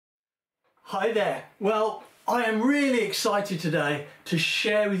Hi there. Well, I am really excited today to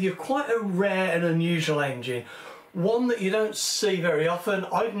share with you quite a rare and unusual engine. One that you don't see very often.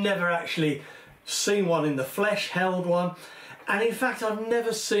 I've never actually seen one in the flesh, held one, and in fact I've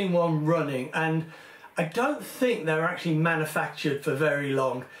never seen one running, and I don't think they're actually manufactured for very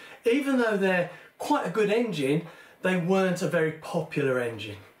long. Even though they're quite a good engine, they weren't a very popular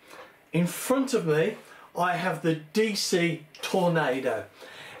engine. In front of me I have the DC Tornado.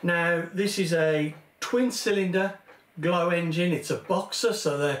 Now this is a twin cylinder glow engine. It's a boxer,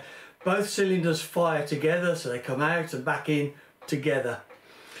 so both cylinders fire together, so they come out and back in together.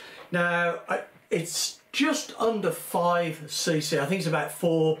 Now it's just under 5 cc. I think it's about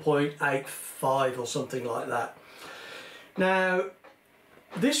 4.85 or something like that. Now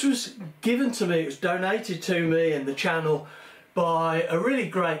this was given to me, it was donated to me and the channel by a really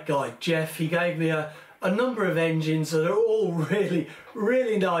great guy, Jeff. He gave me a number of engines that are all really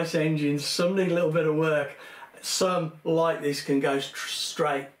nice engines. Some need a little bit of work. Some, like this, can go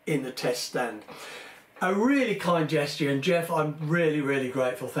straight in the test stand. A really kind gesture, and Jeff, I'm really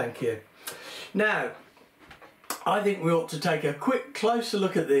grateful, thank you. Now, I think we ought to take a quick closer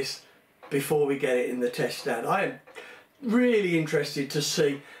look at this before we get it in the test stand. I am really interested to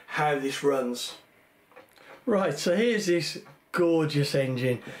see how this runs. Right, so here's this gorgeous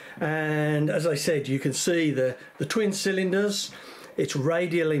engine, and as I said, you can see the twin cylinders. It's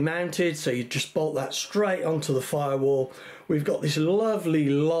radially mounted, so you just bolt that straight onto the firewall. We've got this lovely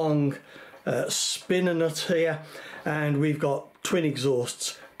long spinner nut here, and we've got twin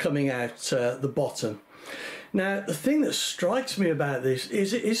exhausts coming out the bottom. Now the thing that strikes me about this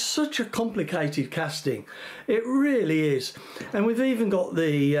is it is such a complicated casting. It really is, and we've even got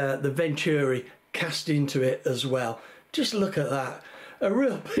the Venturi cast into it as well. Just look at that. A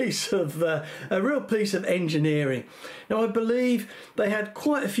real piece of engineering. Now I believe they had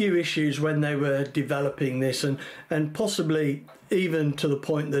quite a few issues when they were developing this, and possibly even to the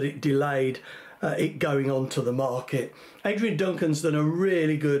point that it delayed it going onto the market. Adrian Duncan's done a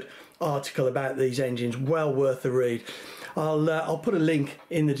really good article about these engines, well worth a read. I'll put a link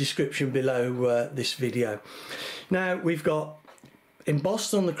in the description below this video. Now we've got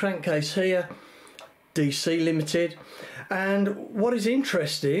embossed on the crankcase here, DC Limited, and what is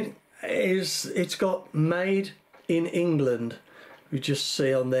interesting is it's got made in England, we just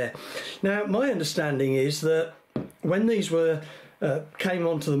see on there. Now my understanding is that when these came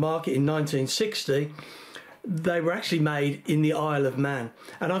onto the market in 1960, they were actually made in the Isle of Man,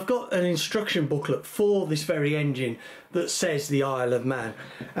 and I've got an instruction booklet for this very engine that says the Isle of Man,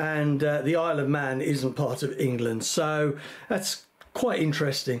 and the Isle of Man isn't part of England, so that's quite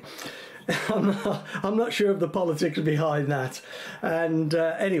interesting. I'm not sure of the politics behind that, and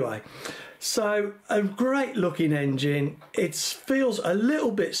anyway, so a great looking engine. It feels a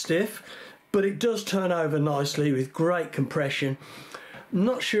little bit stiff, but it does turn over nicely with great compression.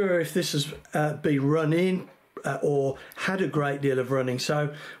 Not sure if this has been run in or had a great deal of running,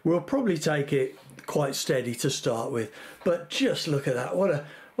 so we'll probably take it quite steady to start with. But just look at that, what an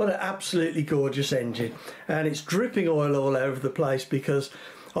absolutely gorgeous engine, and it's dripping oil all over the place because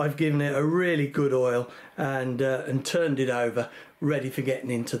I've given it a really good oil and turned it over, ready for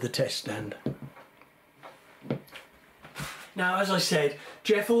getting into the test stand. Now, as I said,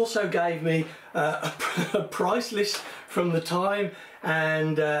 Jeff also gave me a price list from the time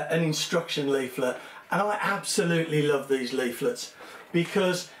and an instruction leaflet, and I absolutely love these leaflets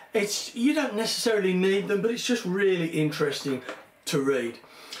because you don't necessarily need them, but it's just really interesting to read.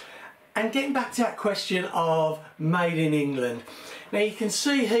 And getting back to that question of made in England, now you can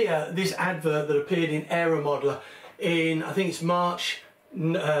see here this advert that appeared in Aeromodeler in, I think it's March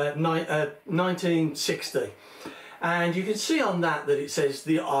 1960, and you can see on that it says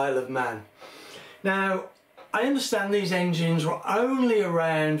the Isle of Man. Now I understand these engines were only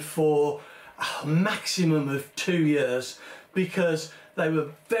around for a maximum of 2 years because they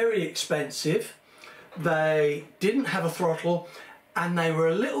were very expensive, they didn't have a throttle, and they were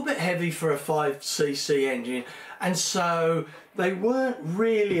a little bit heavy for a 5cc engine, and so they weren't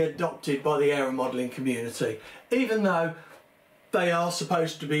really adopted by the aeromodelling community, even though they are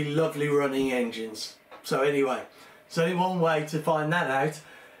supposed to be lovely running engines. So anyway, there's only one way to find that out.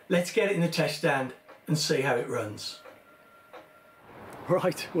 Let's get it in the test stand and see how it runs.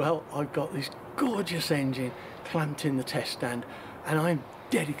 Right, well, I've got this gorgeous engine clamped in the test stand, and I'm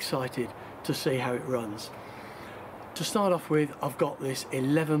dead excited to see how it runs. To start off with, I've got this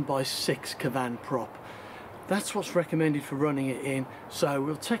 11x6 Cavan prop. That's what's recommended for running it in, so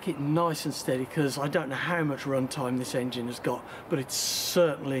we'll take it nice and steady because I don't know how much run time this engine has got, but it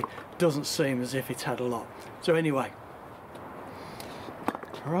certainly doesn't seem as if it's had a lot. So anyway,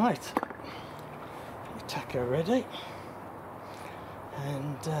 right, taco ready,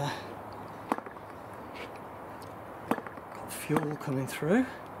 and got fuel coming through.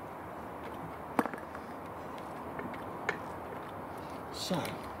 So,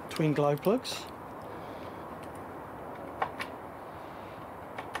 twin glow plugs.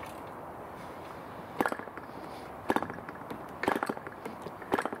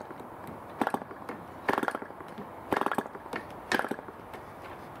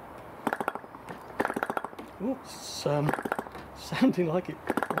 Oh, it's sounding like it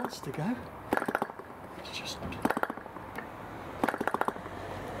wants to go. It's just...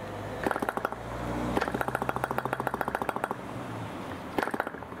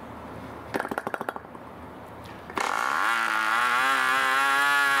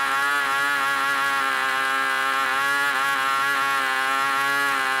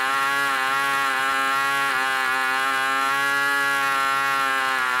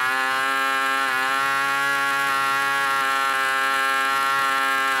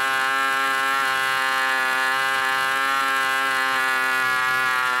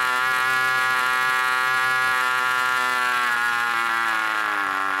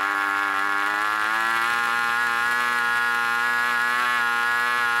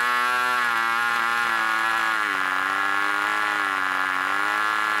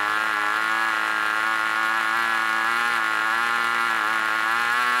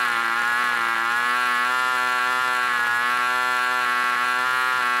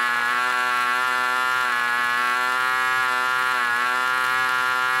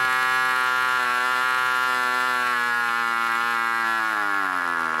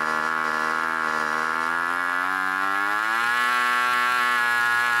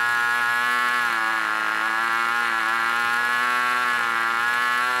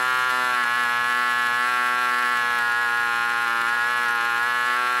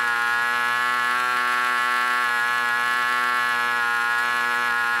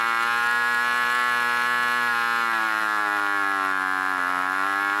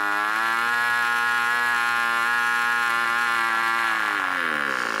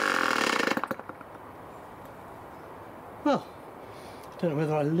 Well, I don't know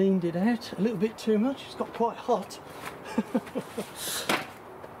whether I leaned it out a little bit too much. It's got quite hot.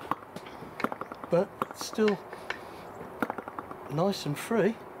 But it's still nice and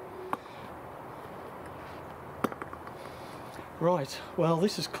free. Right, well,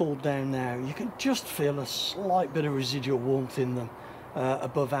 this has cooled down now. You can just feel a slight bit of residual warmth in them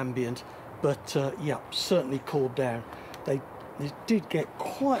above ambient, but yeah, certainly cooled down. They did get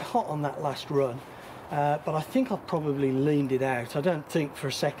quite hot on that last run. But I think I've probably leaned it out. I don't think for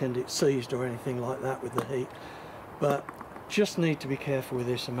a second it seized or anything like that with the heat. But just need to be careful with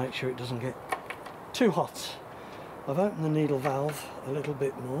this and make sure it doesn't get too hot. I've opened the needle valve a little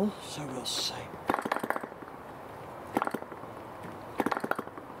bit more, so we'll see.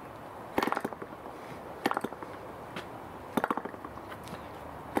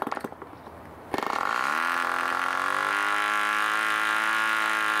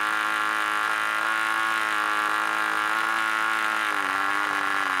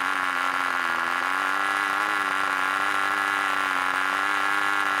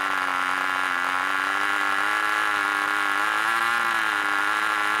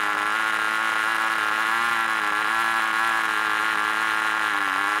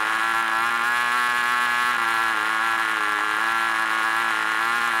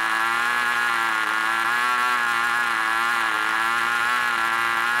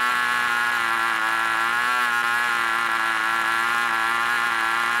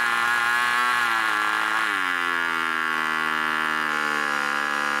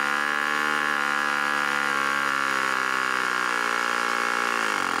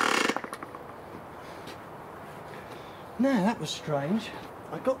 Now that was strange.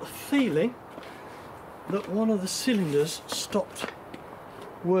 I got the feeling that one of the cylinders stopped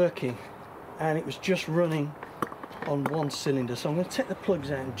working and it was just running on one cylinder. So I'm going to take the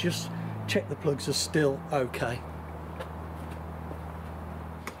plugs out and just check the plugs are still okay.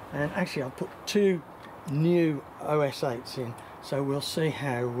 And actually I'll put two new OS8s in, so we'll see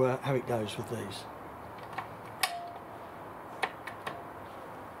how it goes with these.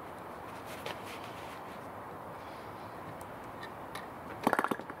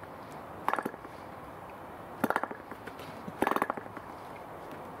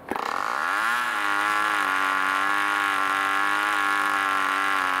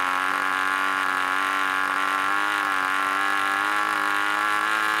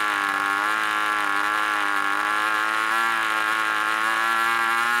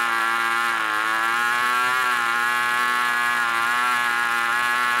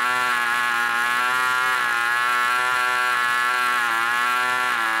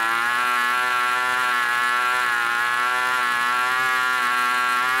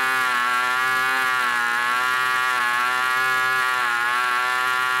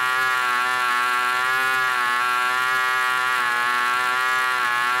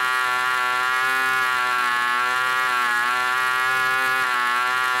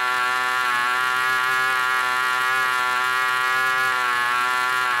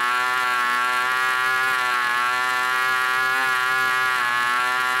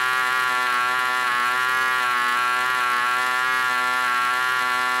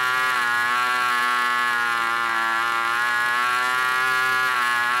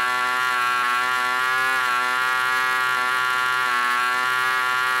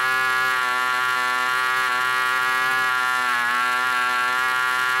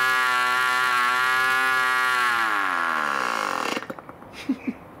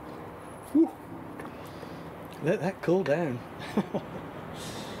 let that cool down.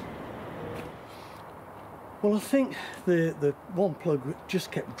 Well, I think the one plug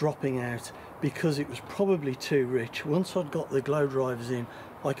just kept dropping out because it was probably too rich. Once I'd got the glow drivers in,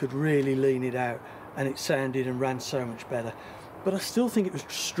 I could really lean it out and it sounded and ran so much better. But I still think it was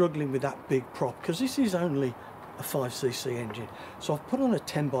struggling with that big prop because this is only a 5cc engine. So I've put on a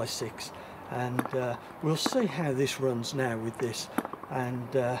 10x6 and we'll see how this runs now with this.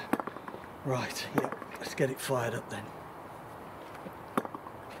 And right, yeah, let's get it fired up then.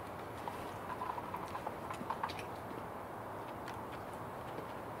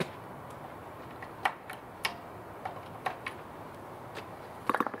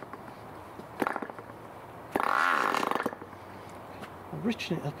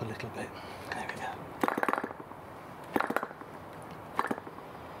 Richen it up a little bit. There we go.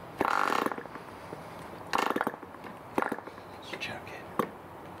 Let's choke it.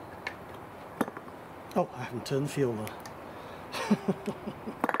 Oh, I haven't turned the fuel on.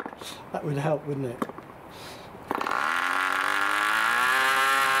 That would help, wouldn't it?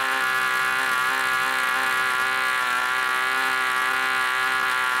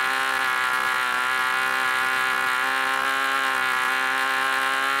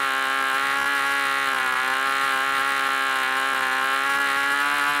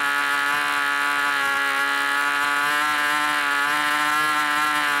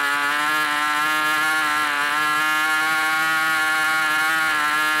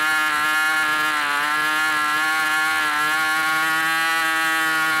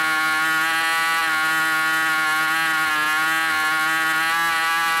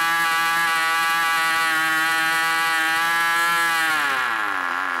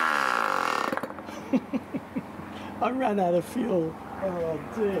 I ran out of fuel. Oh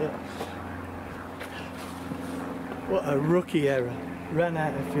dear. What a rookie error. Ran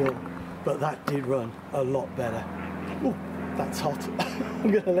out of fuel. But that did run a lot better. Oh, that's hot.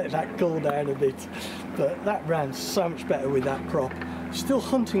 I'm going to let that cool down a bit. But that ran so much better with that prop. Still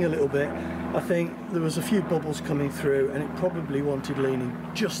hunting a little bit. I think there was a few bubbles coming through and it probably wanted leaning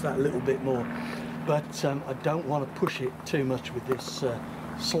just that little bit more. But I don't want to push it too much with this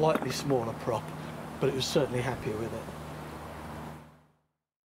slightly smaller prop. But it was certainly happier with it.